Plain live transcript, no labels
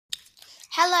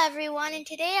Hello everyone, and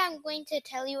today I'm going to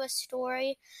tell you a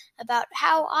story about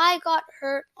how I got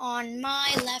hurt on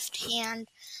my left hand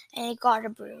and it got a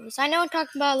bruise. I know I'm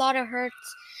talking about a lot of hurts,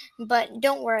 but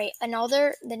don't worry,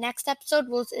 the next episode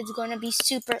is going to be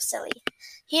super silly.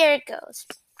 Here it goes.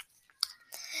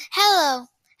 Hello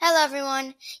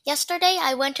everyone. Yesterday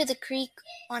I went to the creek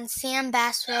on Sam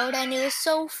Bass Road and it was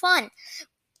so fun.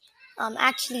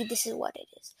 Actually, this is what it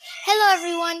is. Hello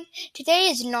everyone. Today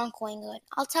is not going good.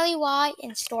 I'll tell you why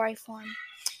in story form.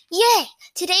 Yay!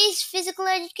 Today's physical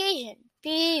education.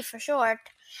 PE for short.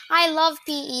 I love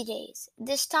PE days.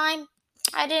 This time,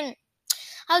 I didn't.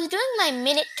 I was doing my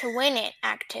Minute to Win It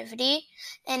activity,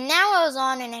 and now I was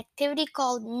on an activity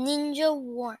called Ninja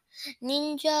Warrior.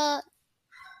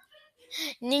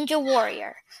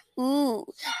 Told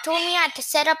me I had to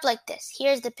set up like this.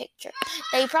 Here's the picture.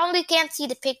 Now you probably can't see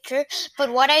the picture,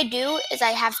 but what I do is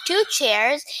I have two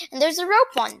chairs and there's a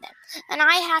rope on them. And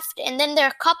then there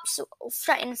are cups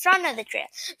in front of the chair.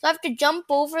 So I have to jump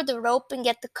over the rope and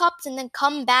get the cups and then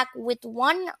come back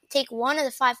take one of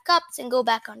the 5 cups and go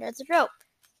back under the rope.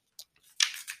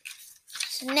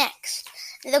 So next,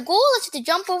 the goal is to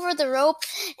jump over the rope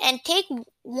and take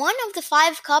one of the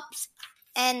 5 cups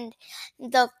and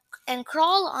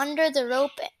crawl under the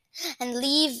rope and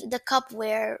leave the cup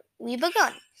where we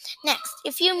begun. Next,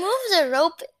 if you move the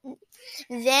rope,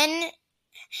 then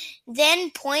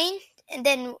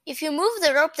if you move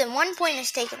the rope, then 1 point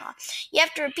is taken off. You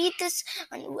have to repeat this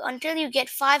until you get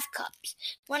 5 cups.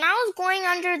 When I was going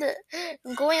under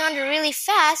really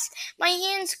fast, my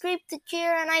hand scraped the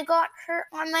chair and I got hurt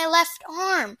on my left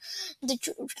arm. The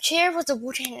chair was a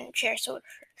wooden chair, so it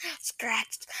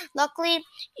scratched. Luckily,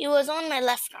 it was on my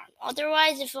left arm.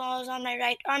 Otherwise, if it was on my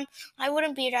right arm, I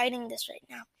wouldn't be writing this right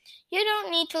now. You don't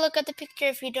need to look at the picture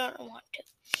if you don't want to.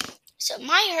 So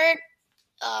my hurt,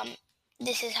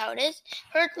 this is how it is.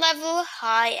 Hurt level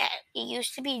high. It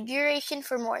used to be duration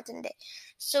for more than a day.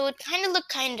 So it kind of looked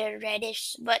kind of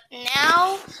reddish, but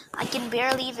now I can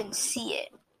barely even see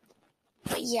it.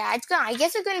 But yeah, I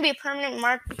guess it's going to be a permanent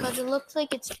mark because it looks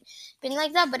like it's been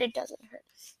like that, but it doesn't hurt.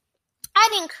 I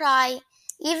didn't cry,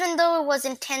 even though it was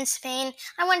intense pain.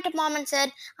 I went to Mom and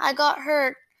said, I got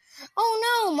hurt.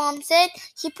 Oh no, Mom said.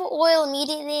 He put oil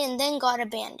immediately and then got a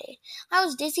Band-Aid. I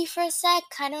was dizzy for a sec,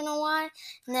 I don't know why,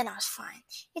 and then I was fine.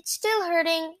 It's still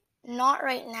hurting, not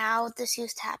right now. This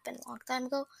used to happen a long time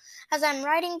ago. As I'm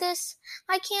writing this,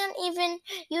 I can't even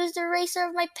use the eraser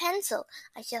of my pencil.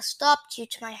 I just stopped due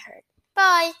to my hurt.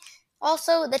 Bye.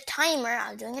 Also, the timer, I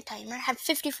was doing a timer, had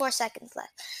 54 seconds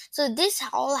left. So this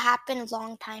all happened a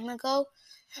long time ago.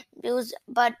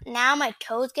 But now my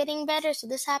toe's getting better, so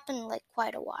this happened like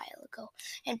quite a while ago.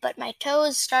 But my toe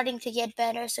is starting to get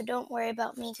better, so don't worry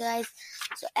about me, guys.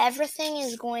 So everything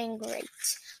is going great.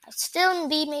 I'll still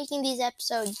be making these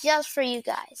episodes just for you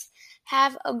guys.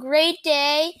 Have a great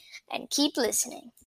day and keep listening.